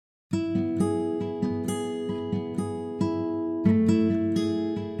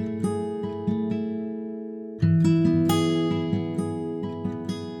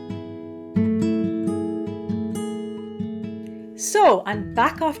So, I'm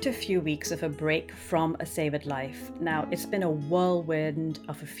back after a few weeks of a break from A Savoured Life. Now, it's been a whirlwind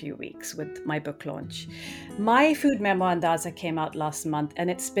of a few weeks with my book launch. My food memoir, Andaza, came out last month,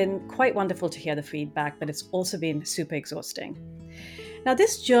 and it's been quite wonderful to hear the feedback, but it's also been super exhausting. Now,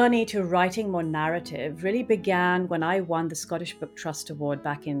 this journey to writing more narrative really began when I won the Scottish Book Trust Award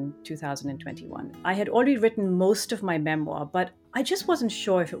back in 2021. I had already written most of my memoir, but I just wasn't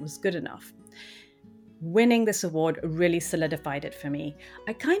sure if it was good enough. Winning this award really solidified it for me.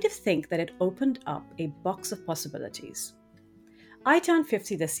 I kind of think that it opened up a box of possibilities. I turned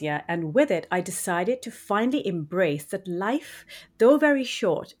 50 this year, and with it, I decided to finally embrace that life, though very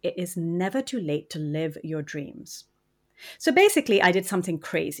short, it is never too late to live your dreams. So basically, I did something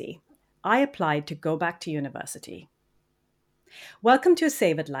crazy. I applied to go back to university. Welcome to A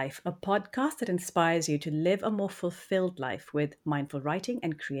Savoured Life, a podcast that inspires you to live a more fulfilled life with mindful writing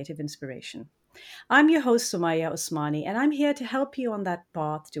and creative inspiration. I'm your host, Sumaya Osmani, and I'm here to help you on that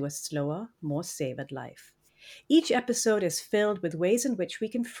path to a slower, more savored life. Each episode is filled with ways in which we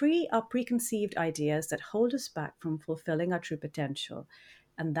can free our preconceived ideas that hold us back from fulfilling our true potential.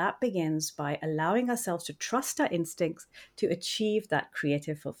 And that begins by allowing ourselves to trust our instincts to achieve that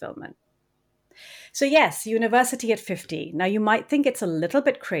creative fulfillment. So yes, university at 50. Now you might think it's a little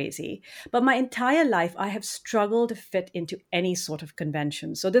bit crazy, but my entire life I have struggled to fit into any sort of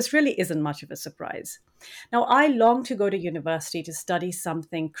convention. So this really isn't much of a surprise. Now I longed to go to university to study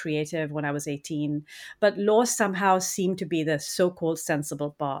something creative when I was 18, but law somehow seemed to be the so-called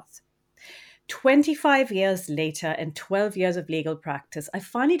sensible path. 25 years later and 12 years of legal practice, I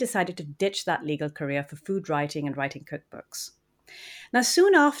finally decided to ditch that legal career for food writing and writing cookbooks. Now,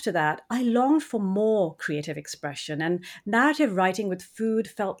 soon after that, I longed for more creative expression, and narrative writing with food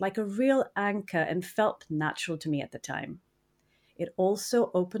felt like a real anchor and felt natural to me at the time. It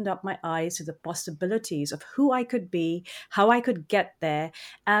also opened up my eyes to the possibilities of who I could be, how I could get there,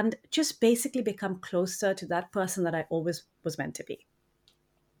 and just basically become closer to that person that I always was meant to be.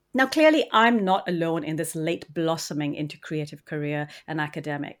 Now, clearly, I'm not alone in this late blossoming into creative career and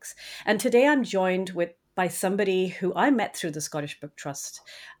academics. And today I'm joined by somebody who I met through the Scottish Book Trust.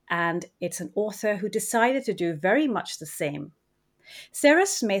 And it's an author who decided to do very much the same. Sarah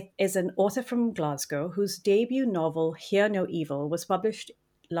Smith is an author from Glasgow whose debut novel, Hear No Evil, was published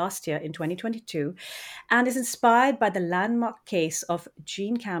last year in 2022 and is inspired by the landmark case of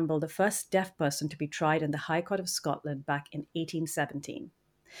Jean Campbell, the first deaf person to be tried in the High Court of Scotland back in 1817.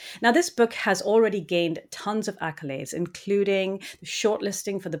 Now, this book has already gained tons of accolades, including the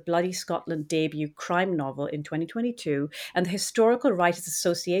shortlisting for the Bloody Scotland debut crime novel in 2022 and the Historical Writers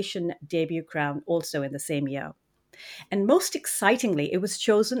Association debut crown also in the same year. And most excitingly, it was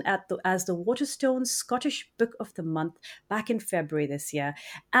chosen as the Waterstones Scottish Book of the Month back in February this year,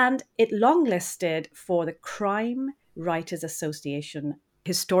 and it longlisted for the Crime Writers Association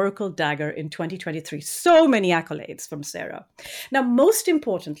Historical Dagger in 2023. So many accolades from Sarah. Now, most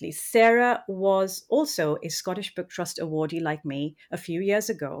importantly, Sarah was also a Scottish Book Trust awardee like me a few years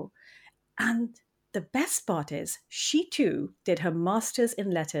ago. And the best part is she too did her master's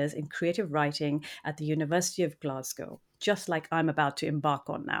in letters in creative writing at the University of Glasgow, just like I'm about to embark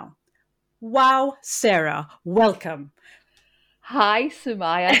on now. Wow, Sarah, welcome. Hi,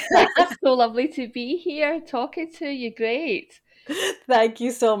 Sumaya. It's so lovely to be here talking to you. Great. Thank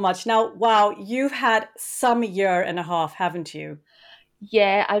you so much. Now, wow, you've had some year and a half, haven't you?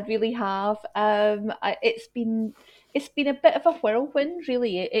 Yeah, I really have. It's been a bit of a whirlwind,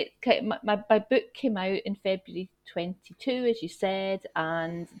 really. My book came out in February 22, as you said,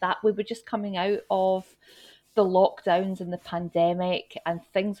 and that we were just coming out of the lockdowns and the pandemic, and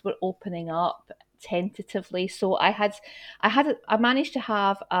things were opening up tentatively. So I managed to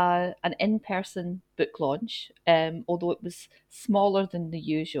have an in-person book launch, although it was smaller than the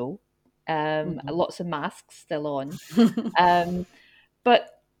usual. Lots of masks still on. Um,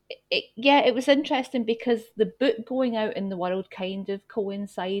 but it was interesting because the book going out in the world kind of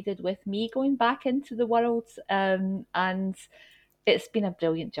coincided with me going back into the world, and it's been a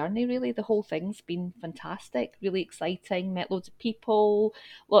brilliant journey, really. The whole thing's been fantastic, really exciting. Met loads of people,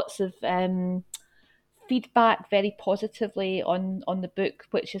 lots of feedback very positively on the book,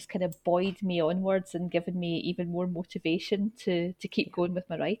 which has kind of buoyed me onwards and given me even more motivation to keep going with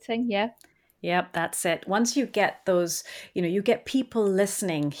my writing. Yeah. Yep, that's it. Once you get those, you get people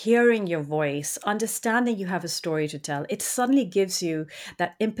listening, hearing your voice, understanding you have a story to tell, it suddenly gives you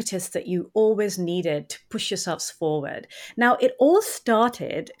that impetus that you always needed to push yourselves forward. Now, it all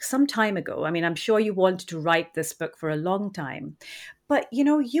started some time ago. I mean, I'm sure you wanted to write this book for a long time. But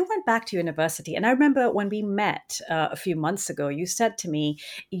you went back to university, and I remember when we met a few months ago, you said to me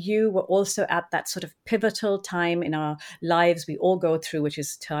you were also at that sort of pivotal time in our lives we all go through, which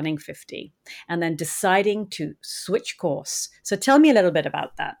is turning 50 and then deciding to switch course. So tell me a little bit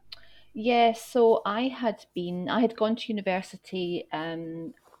about that. Yeah, so I had gone to university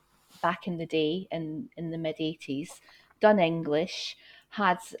back in the day in the mid 80s, done English,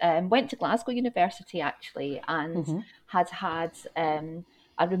 had went to Glasgow University actually, and Hmm. had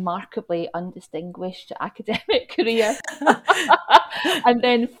a remarkably undistinguished academic career, and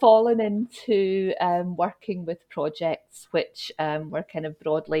then fallen into working with projects which were kind of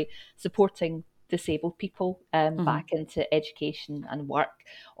broadly supporting disabled people Hmm. back into education and work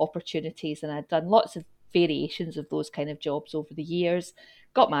opportunities. And I'd done lots of variations of those kind of jobs over the years,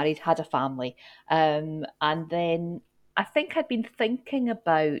 got married, had a family. And then I think I'd been thinking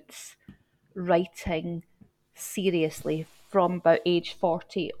about writing seriously from about age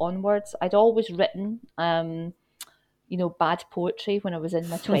 40 onwards. I'd always written bad poetry when I was in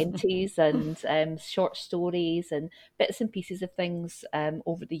my 20s, and short stories and bits and pieces of things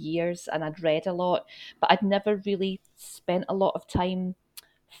over the years. And I'd read a lot, but I'd never really spent a lot of time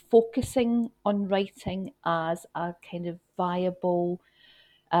focusing on writing as a kind of viable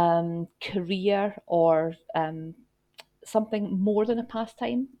career, or something more than a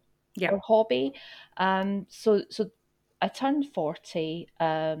pastime Yeah. or hobby. So I turned 40,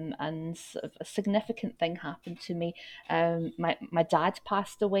 and sort of a significant thing happened to me. My dad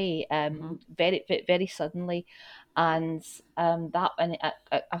passed away Hmm. very suddenly, and that and at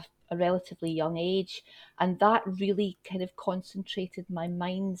a relatively young age, and that really kind of concentrated my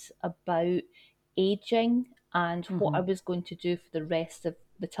mind about aging and what I Hmm. was going to do for the rest of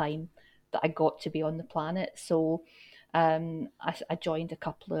the time that I got to be on the planet. So I joined a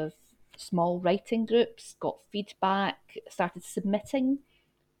couple of small writing groups, got feedback, started submitting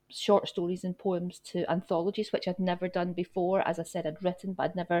short stories and poems to anthologies, which I'd never done before. As I said, I'd written, but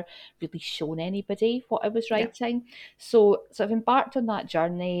I'd never really shown anybody what I was Yeah. writing. So I've embarked on that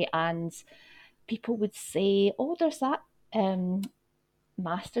journey, and people would say, "Oh, there's that um,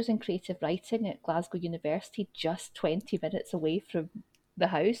 master's in creative writing at Glasgow University, just 20 minutes away from the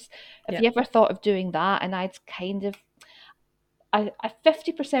house. Have Yeah. you ever thought of doing that?" And I'd kind of I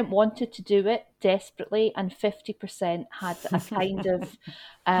 50% wanted to do it desperately, and 50% had a kind of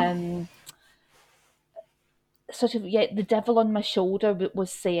um, sort of, yeah, the devil on my shoulder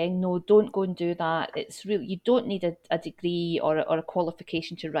was saying, no, don't go and do that. It's really, you don't need a degree or a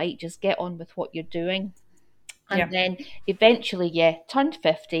qualification to write. Just get on with what you're doing. And Yeah. then eventually, yeah, turned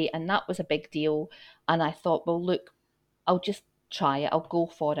 50, and that was a big deal. And I thought, well, look, I'll just try it. I'll go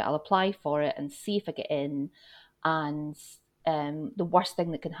for it. I'll apply for it and see if I get in. And the worst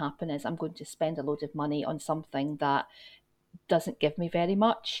thing that can happen is I'm going to spend a load of money on something that doesn't give me very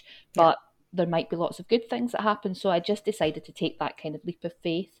much, Yeah. but there might be lots of good things that happen. So I just decided to take that kind of leap of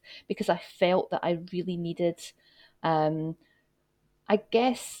faith, because I felt that I really needed, um, I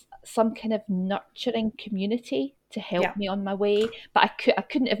guess, some kind of nurturing community to help Yeah. me on my way. But I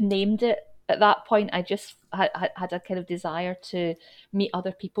couldn't have named it at that point. I just had a kind of desire to meet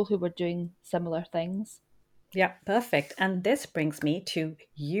other people who were doing similar things. Yeah, perfect. And this brings me to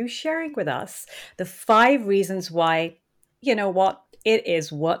you sharing with us the 5 reasons why, you know what, it is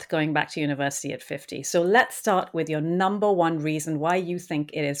worth going back to university at 50. So let's start with your number one reason why you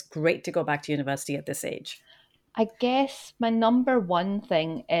think it is great to go back to university at this age. I guess my number one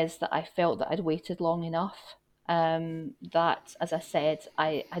thing is that I felt that I'd waited long enough. That, as I said,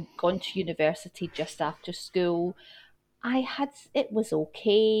 I had gone to university just after school. It was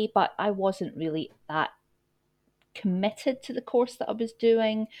okay, but I wasn't really that committed to the course that I was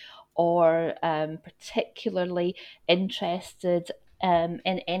doing, or particularly interested in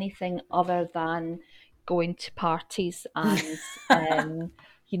anything other than going to parties and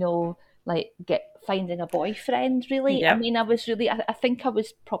you know like get finding a boyfriend. Really, I Yep. mean, I think I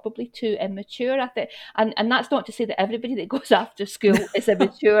was probably too immature. I think, and that's not to say that everybody that goes after school is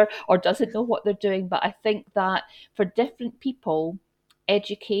immature or doesn't know what they're doing, but I think that for different people,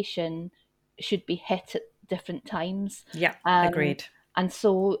 education should be hit at different times. Yeah, Um, agreed. and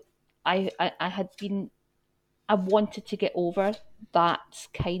so I had been, I wanted to get over that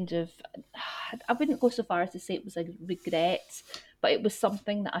kind of, I wouldn't go so far as to say it was a regret, but it was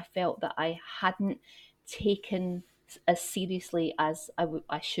something that I felt that I hadn't taken as seriously as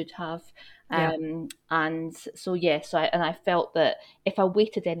I should have. Yeah. And so, yeah, and I felt that if I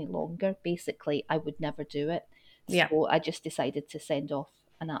waited any longer, basically, I would never do it. Yeah. So I just decided to send off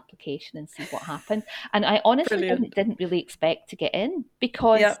an application and see what happened. And I honestly Brilliant. didn't really expect to get in,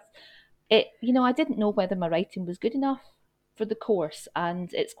 because Yeah. I didn't know whether my writing was good enough for the course,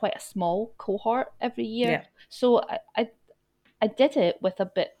 and it's quite a small cohort every year. Yeah. So I did it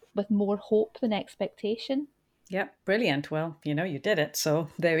with more hope than expectation. Yeah, brilliant. Well, you did it. So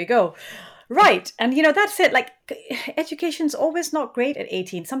there we go. Right. And, that's it. Like, education's always not great at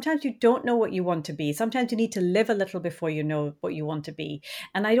 18. Sometimes you don't know what you want to be. Sometimes you need to live a little before you know what you want to be.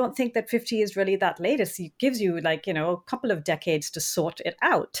 And I don't think that 50 is really that late. It gives you, like, a couple of decades to sort it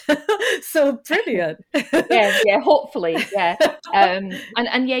out. So brilliant. Yeah, hopefully, yeah.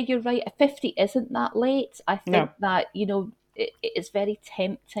 And yeah, you're right. 50 isn't that late. I think No. that, it is very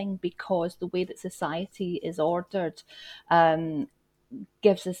tempting because the way that society is ordered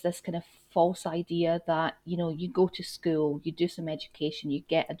gives us this kind of false idea that, you go to school, you do some education, you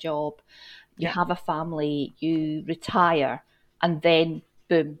get a job, you Yeah. have a family, you retire, and then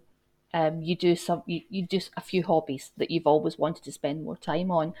boom, you do a few hobbies that you've always wanted to spend more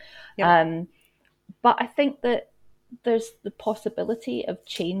time on. Yep. But I think that there's the possibility of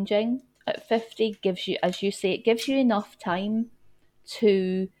changing at 50. Gives you, as you say, it gives you enough time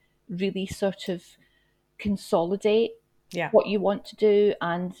to really sort of consolidate Yeah. what you want to do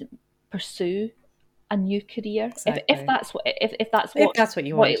and pursue a new career. Exactly. If that's what If that's what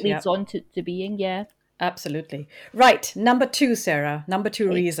you want, it leads on to being, yeah. Absolutely. Right. Number 2, Sarah. Number 2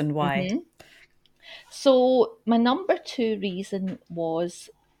 Okay. reason why. So my number 2 reason was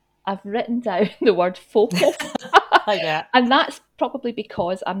I've written down the word focus. Yeah. And that's probably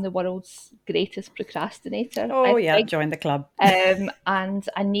because I'm the world's greatest procrastinator. Oh, I yeah. think. Join the club. And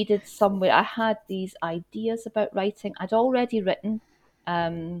I needed somewhere. I had these ideas about writing. I'd already written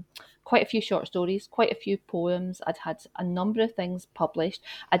quite a few short stories, quite a few poems. I'd had a number of things published.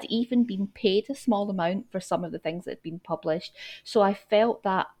 I'd even been paid a small amount for some of the things that had been published. So I felt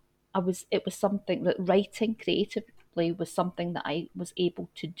that it was something that writing creatively was something that I was able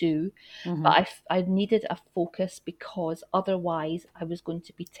to do. Mm-hmm. But I needed a focus because otherwise I was going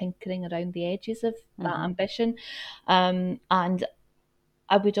to be tinkering around the edges of that ambition. And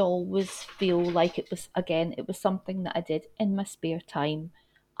I would always feel like it was something that I did in my spare time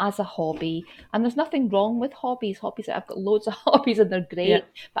as a hobby. And there's nothing wrong with hobbies. I've got loads of hobbies and they're great, Yeah.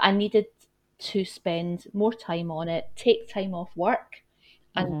 but I needed to spend more time on it, take time off work,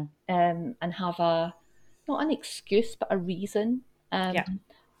 and have not an excuse but a reason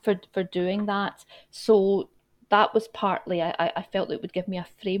for doing that. So that was partly I felt it would give me a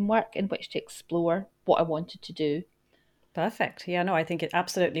framework in which to explore what I wanted to do. Perfect. Yeah, no, I think it's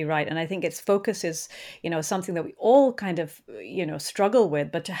absolutely right. And I think its focus is, something that we all kind of, struggle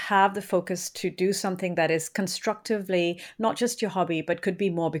with, but to have the focus to do something that is constructively, not just your hobby, but could be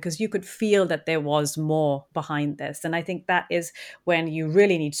more because you could feel that there was more behind this. And I think that is when you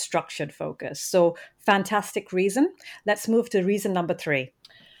really need structured focus. So fantastic reason. Let's move to reason number 3.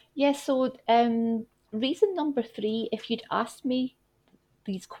 Yeah, so reason number 3, if you'd asked me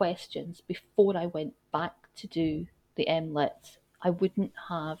these questions before I went back to do the MLIT, I wouldn't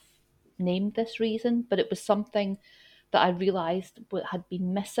have named this reason, but it was something that I realised had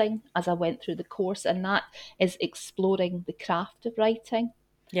been missing as I went through the course, and that is exploring the craft of writing.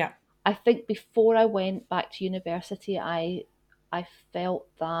 Yeah. I think before I went back to university, I felt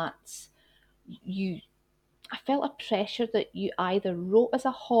that I felt a pressure that you either wrote as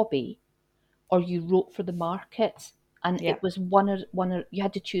a hobby or you wrote for the market, and it was one or you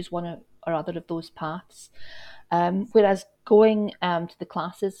had to choose one or other of those paths. Whereas going to the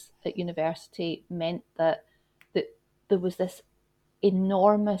classes at university meant that there was this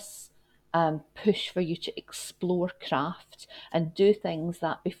enormous push for you to explore craft and do things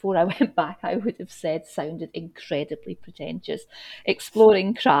that before I went back I would have said sounded incredibly pretentious.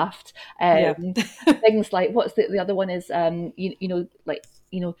 Exploring craft, things like what's the other one is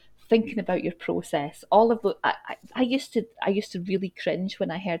thinking about your process. All of the I used to really cringe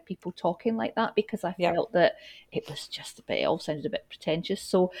when I heard people talking like that because I felt that it was just it all sounded a bit pretentious.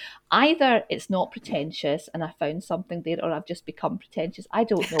 So either it's not pretentious and I found something there, or I've just become pretentious. I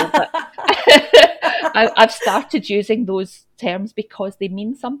don't know, but I've started using those terms because they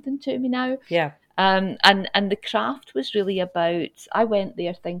mean something to me now. Yeah. And the craft was really about, I went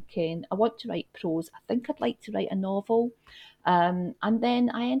there thinking, I want to write prose. I think I'd like to write a novel. And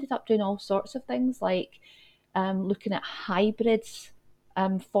then I ended up doing all sorts of things like looking at hybrids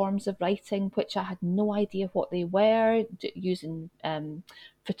forms of writing, which I had no idea what they were, using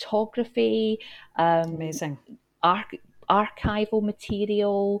photography, Amazing. archival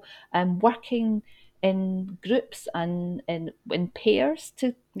material, working in groups and in pairs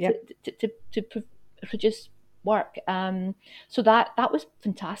to produce work. So that was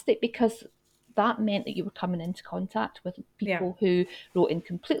fantastic because that meant that you were coming into contact with people who wrote in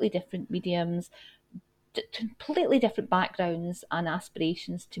completely different mediums, completely different backgrounds and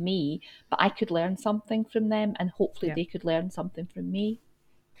aspirations to me, but I could learn something from them, and hopefully Yeah. they could learn something from me.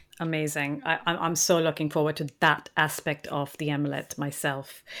 Amazing. I'm so looking forward to that aspect of the Emlet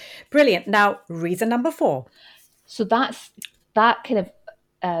myself. Brilliant. Now, reason number 4. So that kind of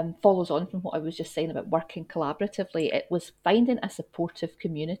follows on from what I was just saying about working collaboratively. It was finding a supportive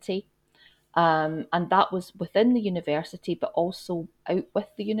community. And that was within the university, but also out with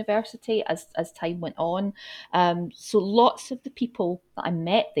the university as time went on. So lots of the people that I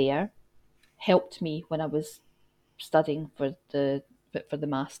met there helped me when I was studying for the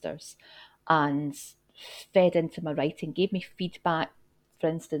masters, and fed into my writing, gave me feedback, for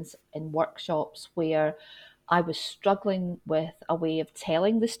instance, in workshops where I was struggling with a way of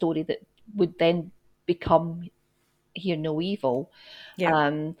telling the story that would then become Hear No Evil. Yeah.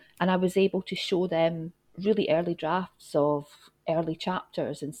 And I was able to show them really early drafts of early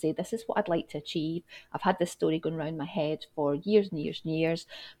chapters and say, this is what I'd like to achieve. I've had this story going around my head for years and years and years,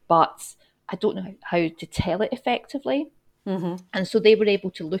 but I don't know how to tell it effectively. Mm-hmm. And so they were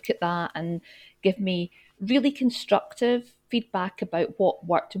able to look at that and give me really constructive feedback about what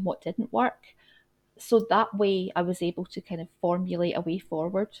worked and what didn't work. So that way I was able to kind of formulate a way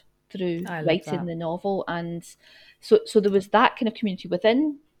forward through I love writing that. the novel. And so there was that kind of community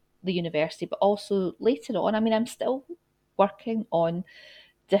within the university, but also later on, I mean, I'm still working on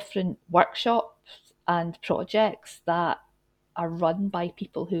different workshops and projects that are run by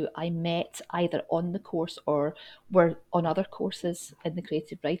people who I met either on the course or were on other courses in the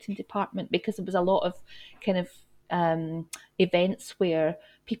creative writing department, because there was a lot of kind of events where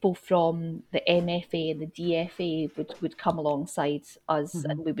people from the MFA and the DFA would come alongside us, Mm-hmm.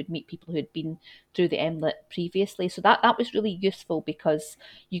 and we would meet people who had been through the MLIT previously. So that was really useful because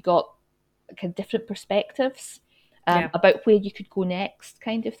you got kind of different perspectives Yeah, about where you could go next,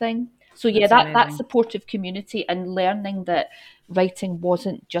 kind of thing. So yeah, that's that amazing. supportive community and learning that writing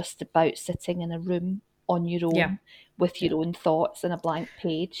wasn't just about sitting in a room on your Yeah, own with yeah, your own thoughts and a blank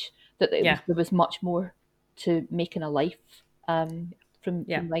page. That yeah, there was much more to making a life yeah, from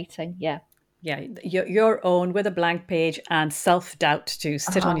writing. Yeah. yeah. Your own with a blank page and self-doubt to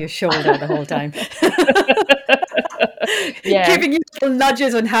sit on Uh-huh. your shoulder the whole time. Yeah. Giving you little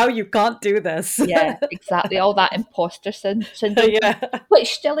nudges on how you can't do this. Yeah, exactly. All that imposter syndrome, Yeah,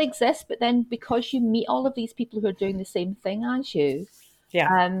 which still exists, but then because you meet all of these people who are doing the same thing as you,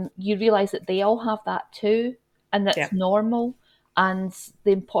 yeah, you realize that they all have that too, and yeah. that's normal. And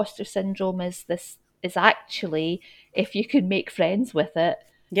the imposter syndrome is actually, if you can make friends with it,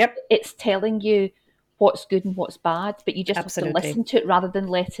 Yep, it's telling you what's good and what's bad, but you just have to absolutely. listen to it rather than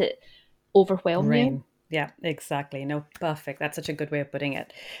let it overwhelm you. Rain. Yeah, exactly. No, perfect. That's such a good way of putting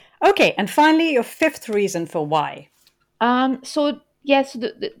it. Okay, and finally, your 5th reason for why. So yeah, so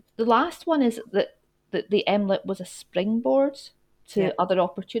the last one is that the MLIT was a springboard to Yep. other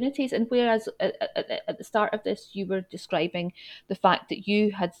opportunities. And whereas at the start of this, you were describing the fact that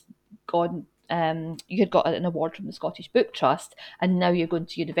you had got an award from the Scottish Book Trust, and now you're going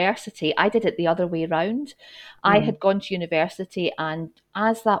to university. I did it the other way around. I Mm, had gone to university, and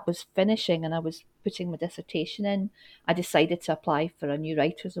as that was finishing and I was putting my dissertation in, I decided to apply for a New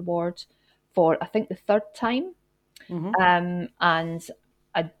Writers Award for, I think, the third time. hmm And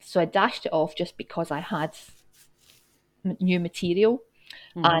so I dashed it off just because I had new material,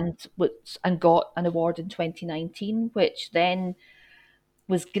 hmm and got an award in 2019, which then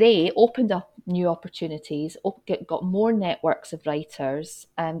was great, opened up new opportunities, got more networks of writers,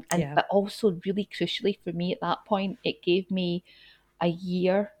 and Yeah. but also really crucially for me at that point, it gave me a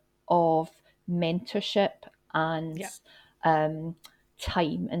year of mentorship and Yeah. um,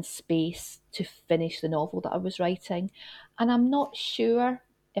 time and space to finish the novel that I was writing. And I'm not sure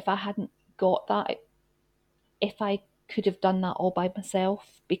if I hadn't got that, if I could have done that all by myself,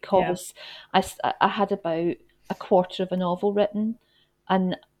 Yeah. because I had about a quarter of a novel written,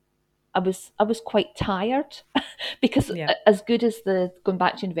 and I was quite tired because Yeah. as good as the going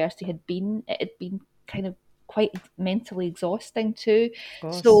back to university had been, it had been kind of quite mentally exhausting too. Of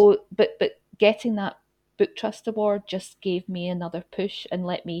course. So, but getting that book trust award just gave me another push and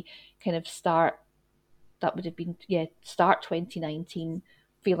let me kind of start. That would have been, yeah, start 2019,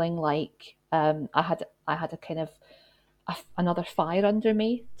 feeling like I had a kind of another fire under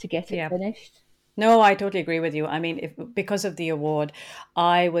me to get it Yeah. finished. No, I totally agree with you. I mean, because of the award,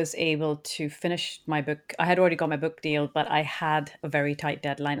 I was able to finish my book. I had already got my book deal, but I had a very tight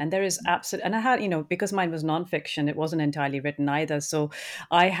deadline. And there is absolute, and I had, because mine was nonfiction, it wasn't entirely written either. So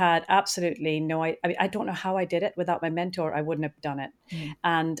I had absolutely no, I mean, I don't know how I did it without my mentor. I wouldn't have done it. Mm.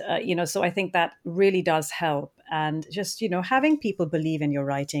 And, so I think that really does help. And just, having people believe in your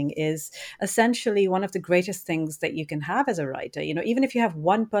writing is essentially one of the greatest things that you can have as a writer. Even if you have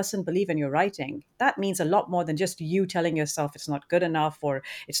one person believe in your writing, that means a lot more than just you telling yourself it's not good enough or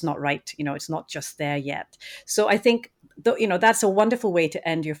it's not right. It's not just there yet. So I think that's a wonderful way to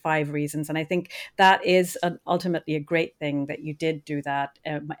end your 5 reasons. And I think that is ultimately a great thing that you did do that,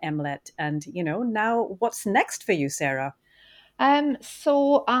 Emlet. And, now what's next for you, Sarah?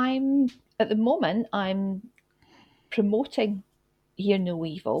 So at the moment, I'm promoting Hear No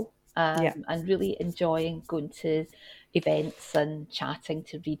Evil, Yeah. and really enjoying going to events and chatting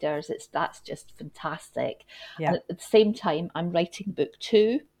to readers. That's just fantastic. Yeah. And at the same time, I'm writing book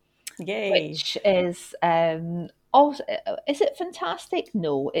 2, Yay. which is also, is it fantastic?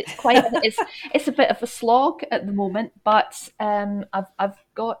 No, it's quite it's a bit of a slog at the moment, but I've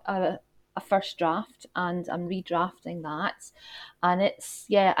got a first draft and I'm redrafting that, and it's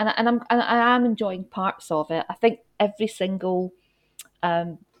I am enjoying parts of it. I think every single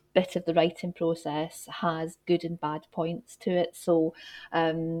um, bit of the writing process has good and bad points to it. So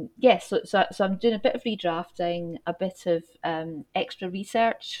so I'm doing a bit of redrafting, a bit of extra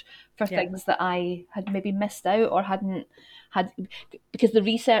research for Yeah. things that I had maybe missed out or hadn't had, because the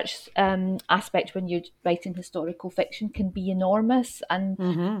research aspect when you're writing historical fiction can be enormous.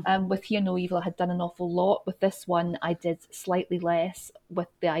 And with Hear No Evil, I had done an awful lot. With this one, I did slightly less, with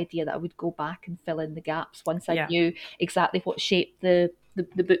the idea that I would go back and fill in the gaps once I knew exactly what shape the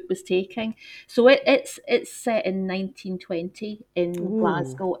book was taking. So it's set in 1920 in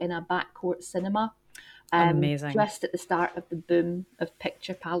Glasgow in a backcourt cinema. Amazing. Just at the start of the boom of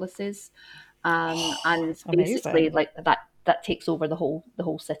picture palaces, and basically Amazing. like that takes over the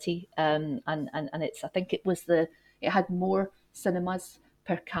whole city. And it's, I think it had more cinemas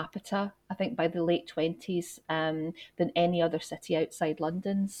per capita, I think, by the late 20s, than any other city outside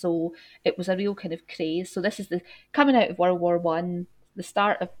London. So it was a real kind of craze. So this is the coming out of World War One, the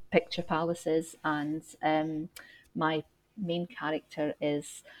start of picture palaces, and my main character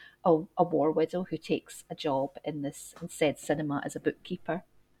is a war widow who takes a job in said cinema as a bookkeeper.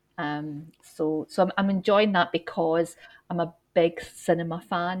 So I'm enjoying that because I'm a big cinema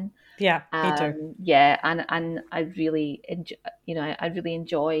fan. Yeah, me too. Yeah, and I really enjoy, I really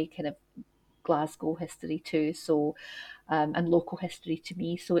enjoy kind of Glasgow history too. So and local history to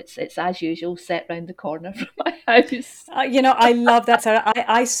me. So it's as usual set round the corner from my house. I love that, Sarah.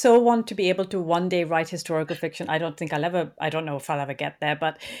 I so want to be able to one day write historical fiction. I don't know if I'll ever get there.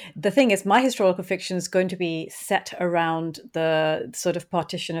 But the thing is, my historical fiction is going to be set around the sort of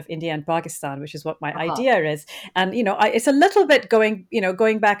partition of India and Pakistan, which is what my idea is. And, it's a little bit going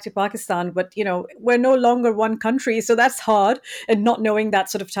back to Pakistan, but, we're no longer one country. So that's hard. And not knowing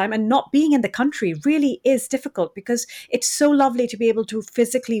that sort of time and not being in the country really is difficult, because it's so lovely to be able to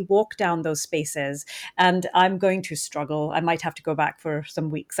physically walk down those spaces. And I'm going to struggle. I might have to go back for some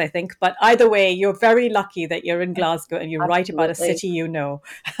weeks, I think. But either way, you're very lucky that you're in Glasgow and you write about a city you know.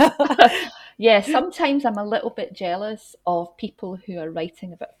 Yeah, sometimes I'm a little bit jealous of people who are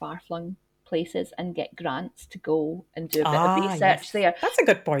writing about far-flung places and get grants to go and do a bit of research there. That's a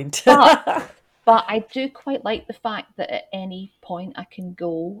good point. But I do quite like the fact that at any point I can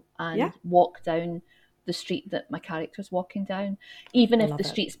go and walk down the street that my character's walking down. Even if the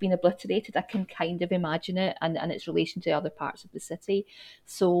street's been obliterated, I can kind of imagine it and its relation to other parts of the city.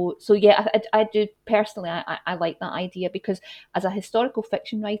 So yeah, I do personally, I like that idea, because as a historical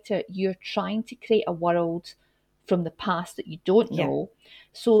fiction writer, you're trying to create a world from the past that you don't know.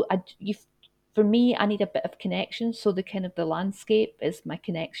 So for me, I need a bit of connection. So the kind of the landscape is my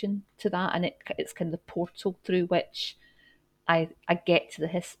connection to that, and it's kind of the portal through which I get to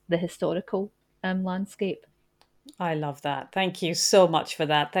the historical landscape. I love that. Thank you so much for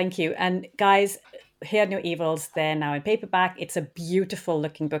that. Thank you. And guys, Hear No Evil's there now in paperback. It's a beautiful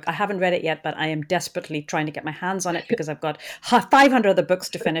looking book. I haven't read it yet, but I am desperately trying to get my hands on it because I've got 500 other books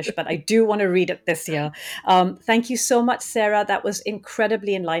to finish, but I do want to read it this year. Thank you so much, Sarah. That was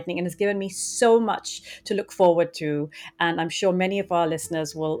incredibly enlightening and has given me so much to look forward to. And I'm sure many of our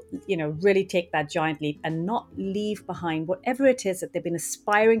listeners will, really take that giant leap and not leave behind whatever it is that they've been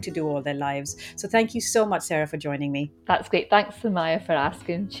aspiring to do all their lives. So thank you so much, Sarah, for joining me. That's great. Thanks, Samaya, for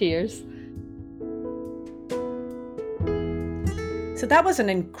asking. Cheers. So that was an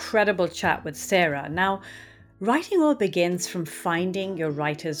incredible chat with Sarah. Now, writing all begins from finding your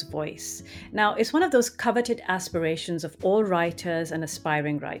writer's voice. Now, it's one of those coveted aspirations of all writers and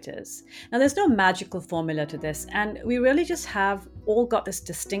aspiring writers. Now, there's no magical formula to this, and we really just have all got this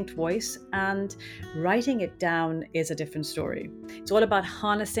distinct voice, and writing it down is a different story. It's all about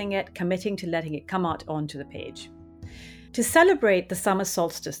harnessing it, committing to letting it come out onto the page. To celebrate the summer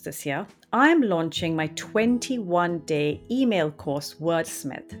solstice this year, I'm launching my 21-day email course,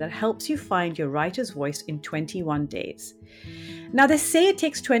 Wordsmith, that helps you find your writer's voice in 21 days. Now, they say it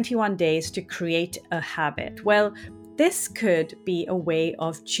takes 21 days to create a habit. Well, this could be a way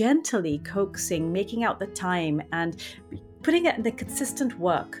of gently coaxing, making out the time, and putting it in the consistent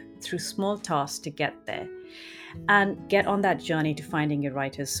work through small tasks to get there and get on that journey to finding your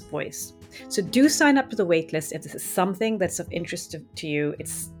writer's voice. So do sign up to the waitlist if this is something that's of interest to you.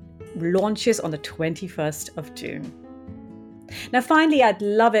 It launches on the 21st of June. Now, finally, I'd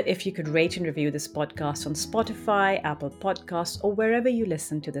love it if you could rate and review this podcast on Spotify, Apple Podcasts, or wherever you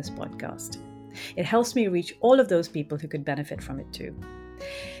listen to this podcast. It helps me reach all of those people who could benefit from it too.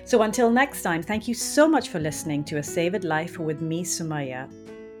 So until next time, thank you so much for listening to A Savored Life with me, Sumaya.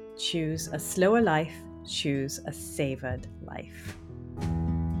 Choose a slower life, choose a savored life.